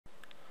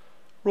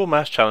Raw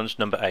Maths Challenge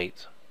number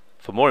 8.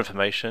 For more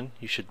information,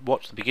 you should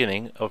watch the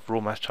beginning of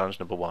Raw Maths Challenge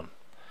number 1.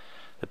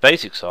 The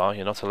basics are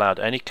you're not allowed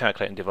any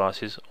calculating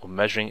devices or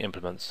measuring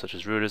implements such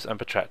as rulers and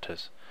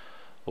protractors.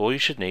 All you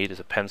should need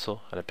is a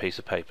pencil and a piece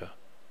of paper.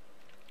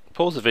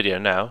 Pause the video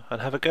now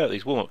and have a go at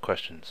these warm-up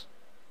questions.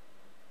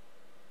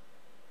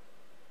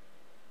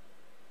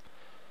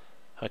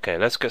 Okay,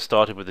 let's get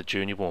started with the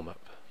junior warm-up.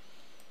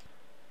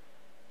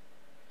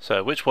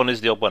 So, which one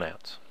is the odd one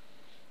out?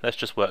 Let's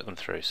just work them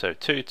through. So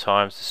 2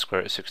 times the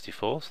square root of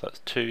 64, so that's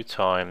 2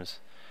 times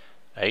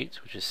 8,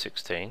 which is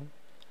 16.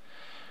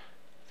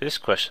 This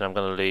question I'm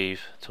going to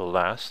leave till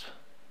last.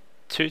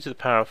 2 to the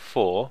power of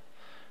 4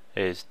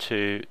 is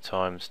 2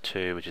 times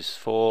 2, which is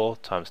 4,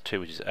 times 2,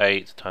 which is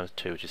 8, times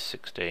 2, which is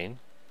 16.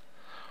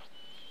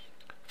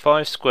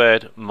 5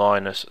 squared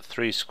minus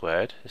 3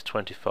 squared is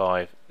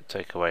 25,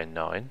 take away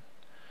 9,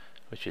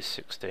 which is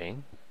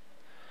 16.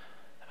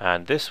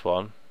 And this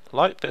one,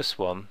 like this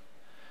one,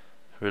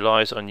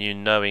 relies on you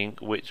knowing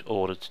which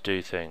order to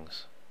do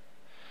things.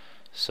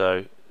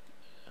 So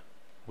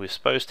we're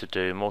supposed to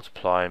do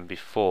multiplying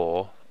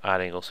before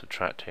adding or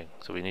subtracting.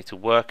 So we need to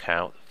work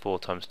out 4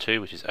 times 2,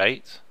 which is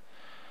 8,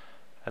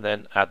 and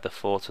then add the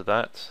 4 to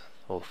that,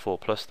 or 4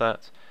 plus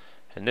that.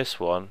 In this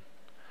one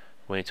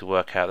we need to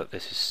work out that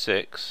this is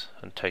 6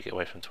 and take it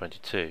away from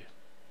 22.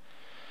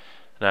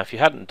 Now if you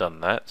hadn't done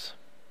that,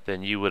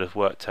 then you would have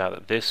worked out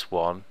that this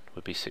one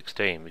would be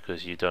 16,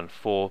 because you've done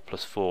 4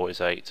 plus 4 is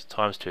 8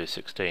 times 2 is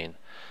 16,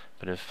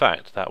 but in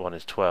fact that one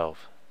is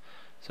 12.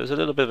 So there's a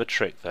little bit of a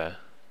trick there.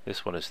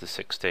 This one is the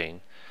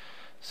 16,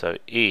 so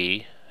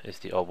E is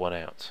the odd one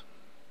out.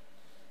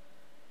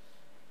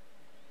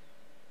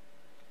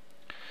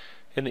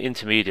 In the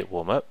intermediate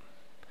warm-up,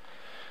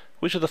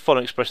 which of the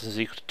following expressions is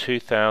equal to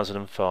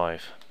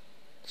 2005?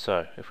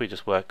 So if we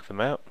just work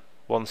them out,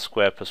 1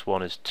 squared plus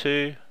 1 is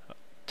 2,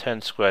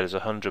 10 squared is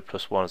 100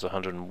 plus 1 is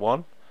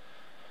 101,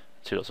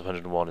 2 lots of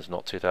 101 is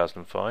not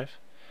 2005.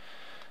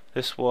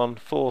 This one,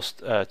 2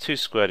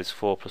 squared is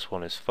 4 plus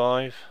 1 is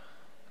 5,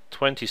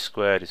 20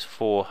 squared is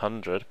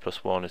 400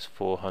 plus 1 is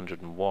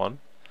 401,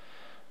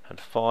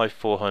 and 5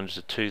 400s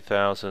are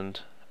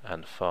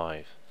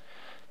 2005.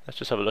 Let's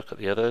just have a look at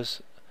the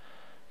others.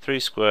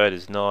 3 squared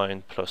is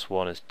 9 plus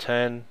 1 is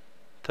 10,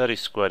 30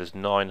 squared is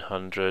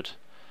 900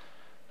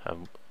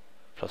 and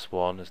plus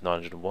 1 is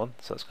 901,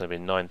 so that's going to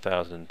be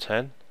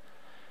 9010.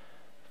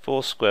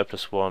 4 squared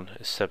plus 1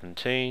 is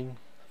 17,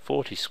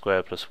 40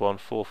 squared plus 1,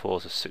 4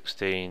 4s are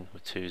 16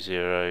 with 2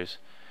 zeros,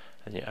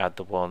 and you add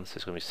the 1, so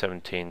it's going to be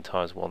 17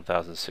 times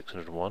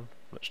 1601,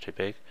 much too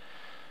big.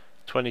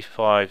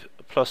 25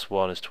 plus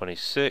 1 is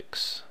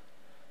 26,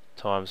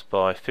 times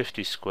by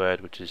 50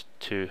 squared, which is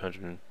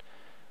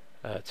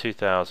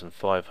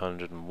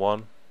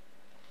 2501,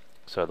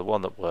 so the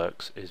one that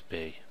works is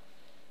B.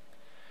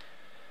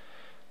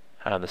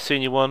 And the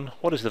senior one,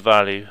 what is the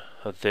value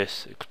of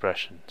this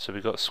expression? So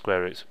we've got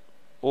square roots.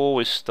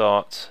 Always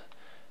start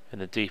in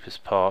the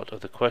deepest part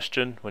of the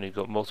question when you've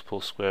got multiple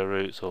square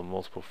roots or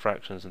multiple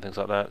fractions and things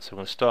like that. So we're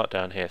going to start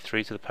down here,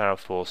 3 to the power of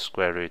 4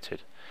 square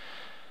rooted.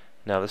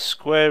 Now the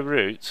square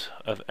root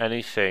of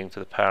anything to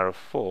the power of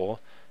 4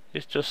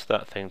 is just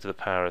that thing to the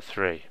power of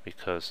 3,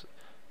 because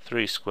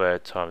 3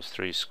 squared times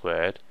 3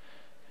 squared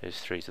is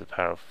 3 to the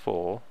power of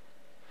 4.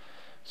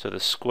 So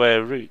the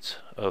square root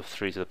of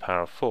 3 to the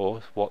power of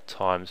 4, what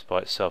times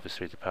by itself is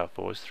 3 to the power of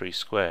 4, is 3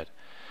 squared.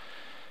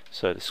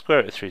 So the square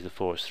root of 3 to the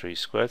 4 is 3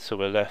 squared, so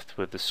we're left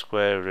with the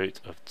square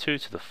root of 2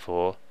 to the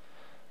 4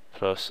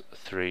 plus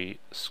 3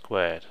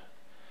 squared.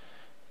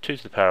 2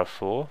 to the power of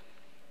 4,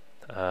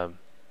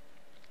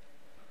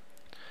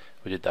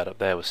 we did that up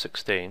there, was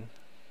 16,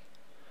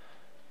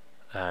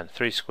 and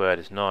 3 squared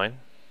is 9,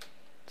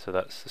 so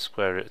that's the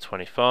square root of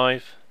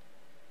 25,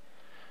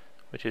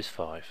 which is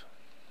 5.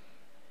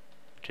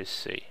 Which is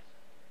C.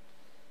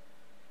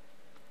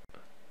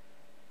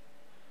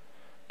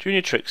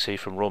 Junior Trixie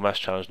from Raw Maths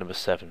Challenge number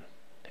 7.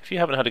 If you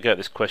haven't had a go at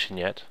this question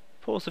yet,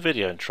 pause the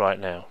video and try it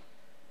now.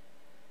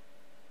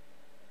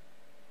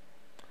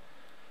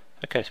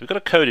 Okay, so we've got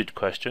a coded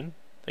question.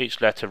 Each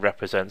letter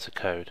represents a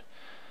code.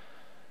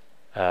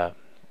 1,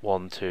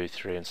 2,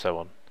 3 and so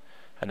on.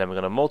 And then we're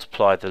going to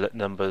multiply the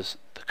numbers,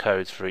 the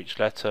codes for each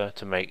letter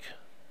to make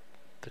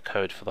the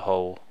code for the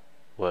whole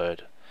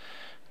word.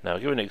 Now I'll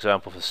give you an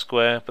example for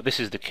square, but this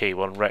is the key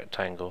one,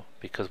 rectangle,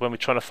 because when we're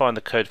trying to find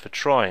the code for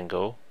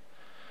triangle,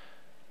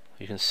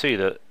 you can see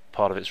that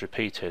part of it's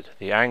repeated.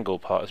 The angle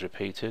part is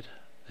repeated,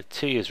 the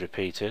T is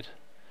repeated,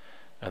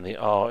 and the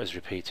R is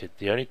repeated.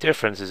 The only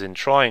difference is in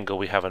triangle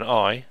we have an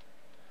I,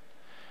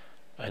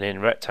 and in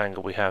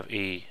rectangle we have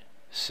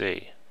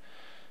EC.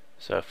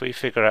 So if we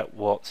figure out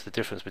what the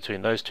difference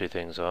between those two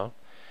things are,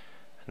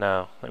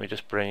 now let me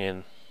just bring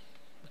in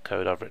the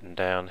code I've written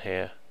down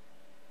here.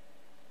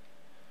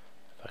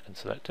 I can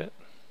select it.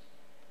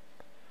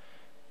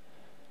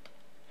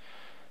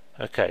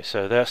 Okay,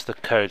 so that's the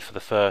code for the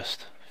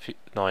first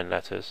 9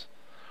 letters.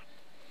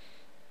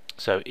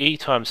 So E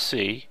times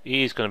C,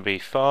 E is going to be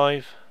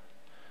 5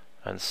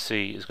 and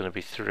C is going to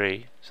be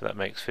 3, so that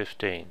makes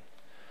 15.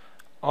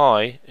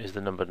 I is the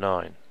number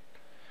 9.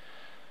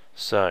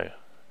 So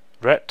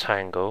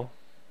rectangle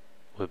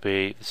would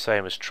be the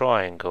same as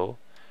triangle,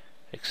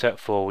 except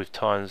for we've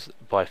times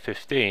by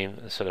 15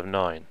 instead of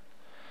 9.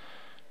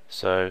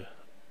 So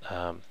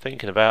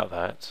thinking about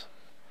that,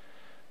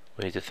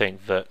 we need to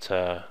think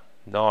that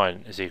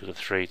 9 is equal to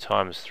 3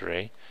 times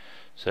 3.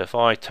 So if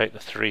I take the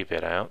 3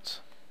 bit out,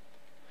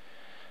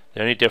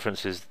 the only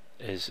difference is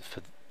for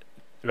the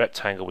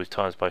rectangle we've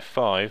times by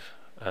 5,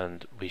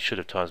 and we should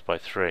have times by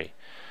 3.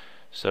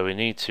 So we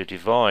need to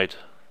divide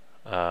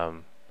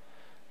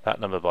that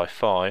number by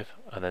 5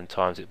 and then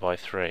times it by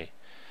 3.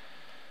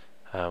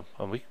 And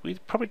we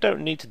probably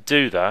don't need to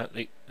do that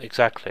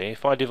exactly.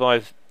 If I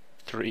divide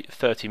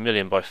 30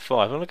 million by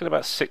 5, I'm looking at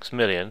about 6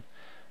 million,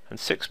 and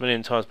 6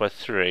 million times by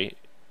 3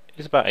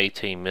 is about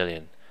 18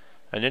 million.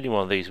 And the only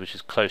one of these which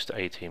is close to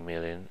 18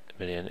 million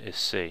is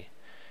C.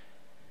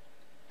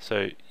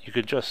 So you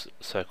could just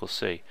circle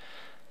C.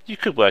 You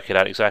could work it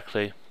out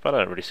exactly, but I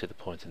don't really see the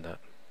point in that.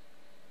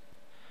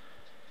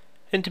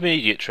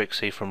 Intermediate trick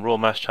C from Raw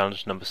Maths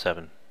Challenge number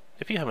 7.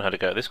 If you haven't had a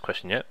go at this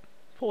question yet,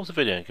 pause the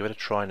video and give it a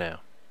try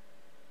now.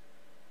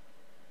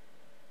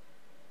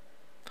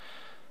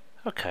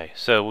 Okay,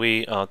 so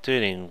we are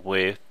dealing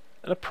with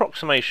an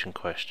approximation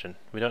question.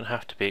 We don't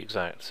have to be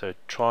exact, so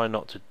try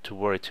not to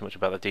worry too much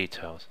about the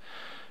details.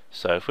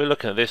 So if we're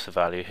looking at this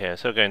value here,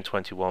 so we're going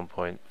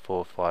 21.45,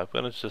 we're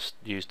going to just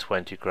use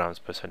 20 grams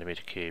per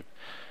centimetre cube.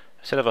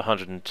 Instead of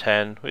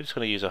 110, we're just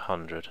going to use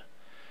 100,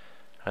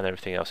 and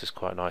everything else is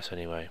quite nice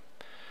anyway.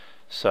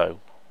 So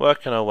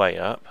working our way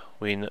up,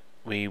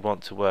 we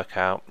want to work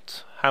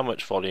out how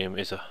much volume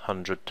is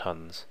 100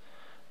 tons,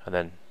 and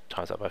then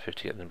times that by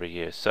 50 at the number of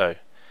years. So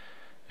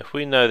if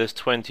we know there's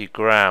 20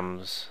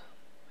 grams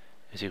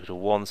is equal to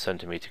 1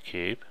 centimetre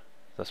cube,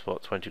 that's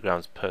what 20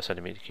 grams per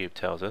centimetre cube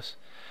tells us,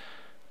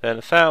 then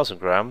 1000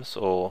 grams,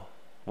 or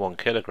 1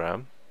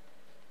 kilogram,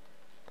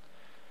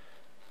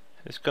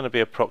 is going to be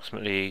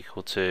approximately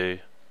equal to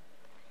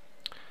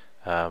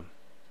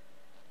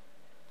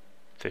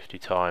 50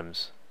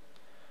 times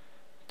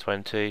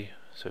 20,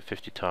 so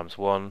 50 times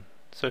 1,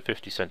 so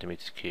 50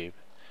 centimetres cube.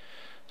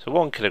 So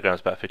 1 kilogram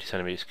is about 50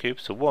 centimetres cube,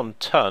 so 1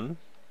 ton,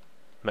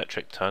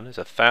 metric ton, is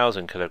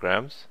 1000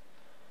 kilograms.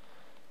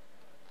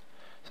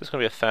 So it's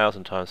going to be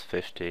 1000 times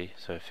 50,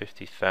 so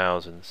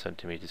 50,000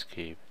 centimetres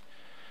cube.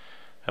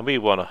 And we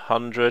want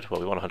 100, well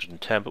we want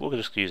 110, but we'll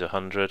just use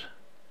 100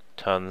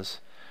 tons.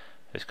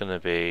 It's going to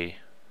be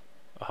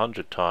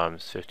 100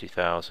 times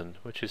 50,000,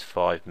 which is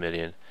 5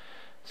 million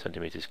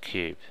centimetres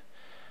cubed.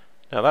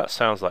 Now that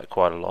sounds like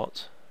quite a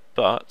lot,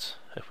 but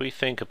if we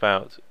think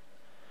about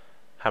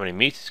how many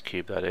meters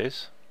cubed that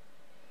is,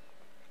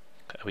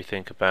 we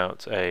think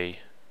about a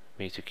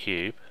meter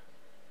cube,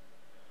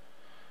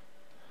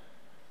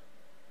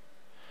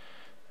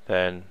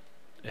 then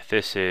if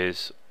this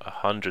is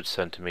 100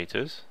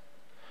 centimeters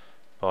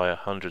by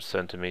 100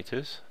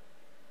 centimeters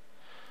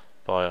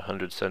by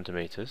 100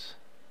 centimeters,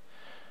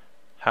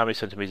 how many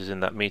centimeters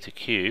in that meter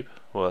cube?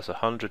 Well, that's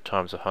 100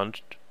 times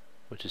 100,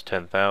 which is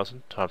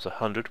 10,000, times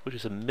 100, which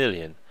is a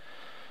million.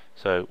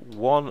 So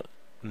 1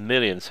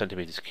 million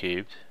centimeters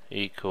cubed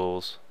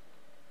equals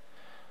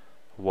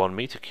 1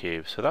 meter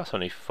cubed. So that's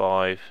only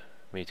 5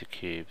 meter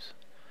cubes.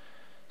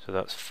 So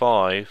that's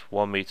 5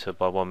 1 meter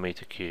by 1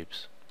 meter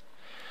cubes.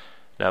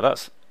 Now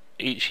that's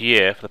each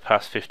year for the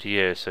past 50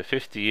 years. So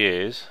 50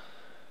 years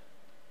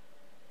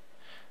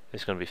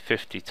is going to be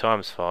 50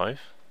 times 5.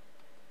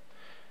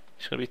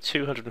 It's going to be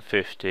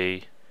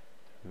 250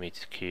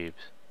 meters cubed.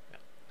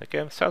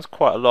 Again, sounds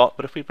quite a lot,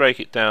 but if we break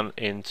it down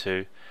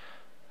into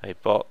a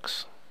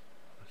box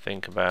and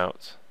think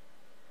about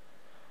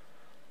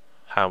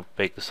how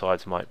big the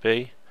sides might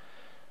be,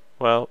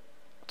 well,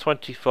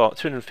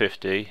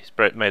 250 is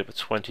made up of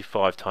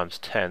 25 times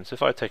 10. So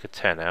if I take a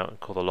 10 out and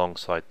call the long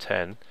side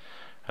 10,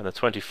 and the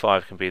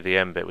 25 can be the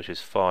end bit, which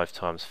is 5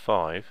 times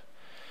 5,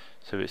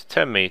 so it's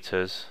 10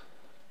 meters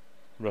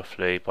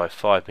roughly by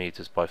 5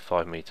 meters by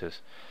 5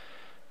 meters,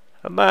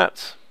 and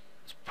that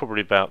is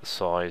probably about the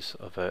size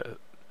of a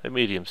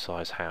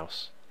medium-sized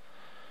house.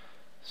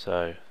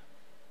 So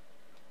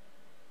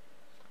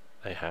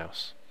a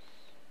house.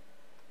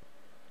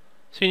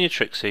 Senior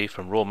Trick C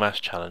from Raw Maths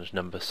Challenge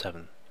number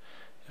 7.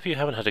 If you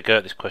haven't had a go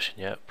at this question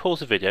yet, pause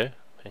the video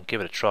and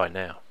give it a try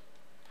now.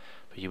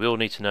 But you will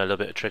need to know a little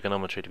bit of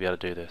trigonometry to be able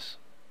to do this.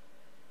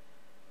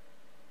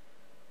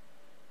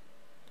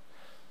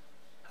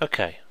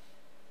 Okay.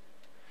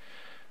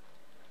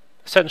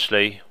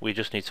 Essentially, we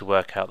just need to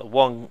work out that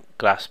one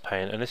glass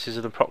pane, and this is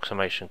an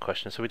approximation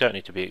question, so we don't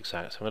need to be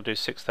exact. So I'm going to do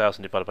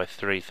 6,000 divided by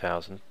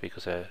 3,000,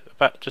 because they're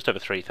about just over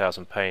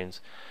 3,000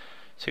 panes,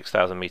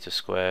 6,000 meters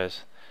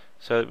squares.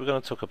 So we're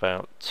going to talk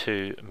about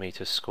 2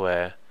 meters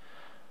square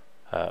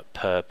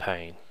per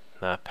pane.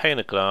 Now, a pane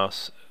of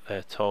glass,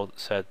 they're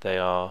said they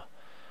are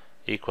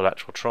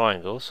equilateral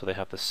triangles, so they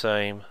have the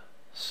same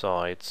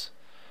sides.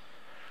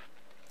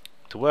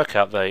 To work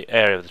out the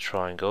area of the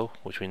triangle,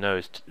 which we know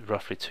is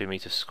roughly 2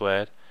 meters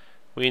squared,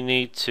 we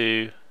need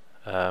to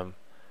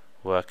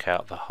work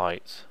out the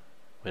height.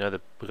 We know that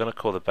we're going to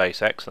call the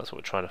base x, and that's what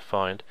we're trying to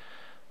find.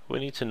 we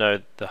need to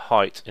know the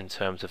height in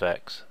terms of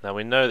x. Now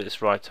we know that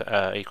it's right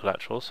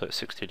equilateral, so it's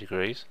 60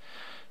 degrees.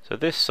 So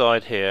this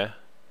side here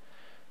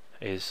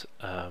is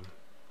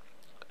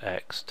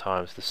x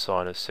times the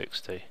sine of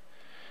 60.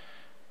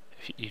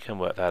 You can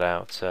work that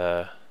out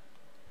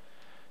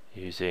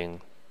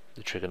using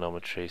the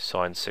trigonometry.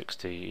 Sine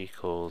 60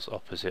 equals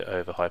opposite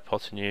over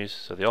hypotenuse,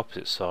 so the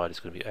opposite side is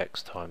going to be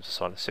x times the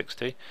sine of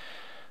 60.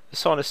 The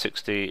sine of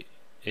 60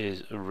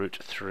 is root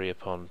 3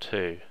 upon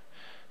 2.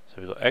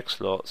 So we've got x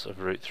lots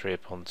of root 3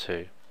 upon 2.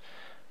 And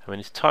we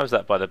need to times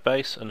that by the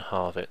base and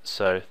halve it.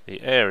 So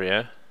the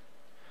area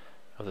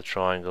of the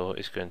triangle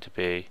is going to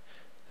be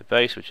the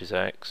base, which is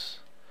x,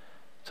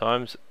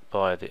 times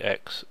by the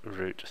x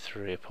root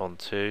 3 upon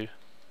 2.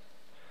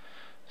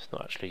 Let's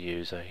not actually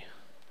use a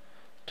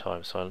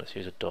times sign, let's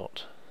use a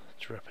dot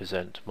to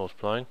represent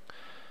multiplying.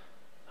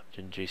 I've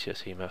been doing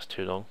GCSE maths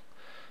too long.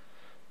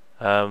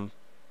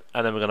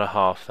 And then we're going to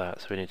half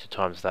that, so we need to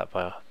times that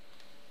by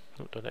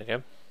done it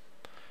again.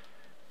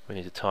 We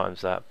need to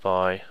times that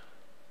by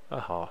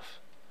a half.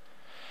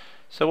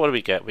 So what do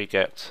we get? We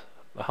get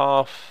a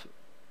half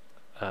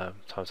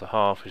times a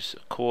half, which is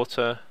a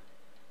quarter,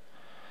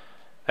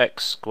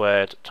 x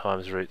squared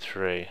times root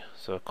 3.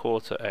 So a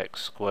quarter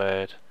x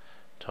squared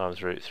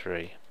times root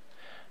 3.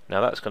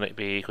 Now that's going to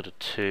be equal to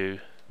 2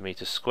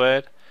 meters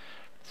squared.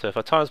 So if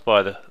I times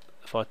by the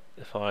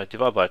if I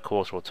divide by a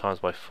quarter or times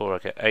by 4, I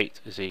get 8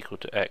 is equal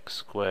to x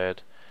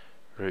squared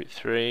root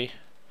 3.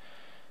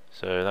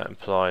 So that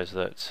implies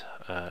that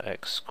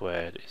x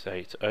squared is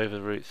 8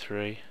 over root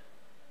 3.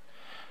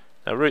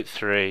 Now root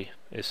 3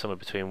 is somewhere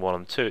between 1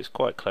 and 2. It's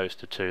quite close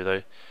to 2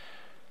 though.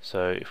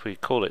 So if we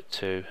call it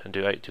 2 and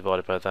do 8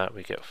 divided by that,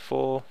 we get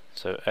 4.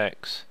 So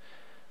x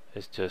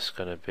is just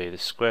going to be the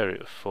square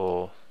root of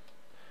 4,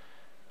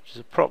 which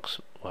is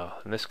well,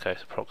 in this case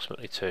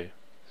approximately 2.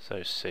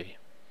 So C.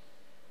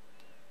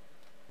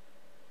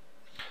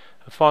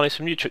 And finally,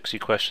 some new tricksy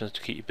questions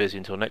to keep you busy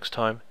until next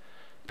time.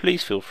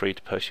 Please feel free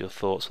to post your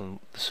thoughts on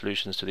the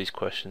solutions to these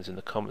questions in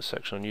the comments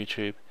section on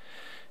YouTube.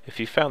 If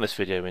you found this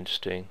video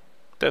interesting,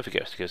 don't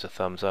forget to give us a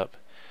thumbs up.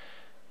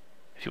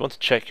 If you want to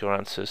check your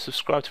answers,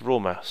 subscribe to Raw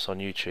Maths on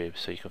YouTube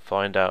so you can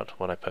find out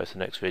when I post the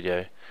next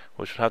video,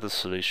 which will have the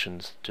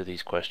solutions to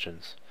these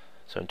questions.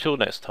 So until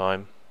next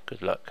time,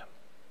 good luck.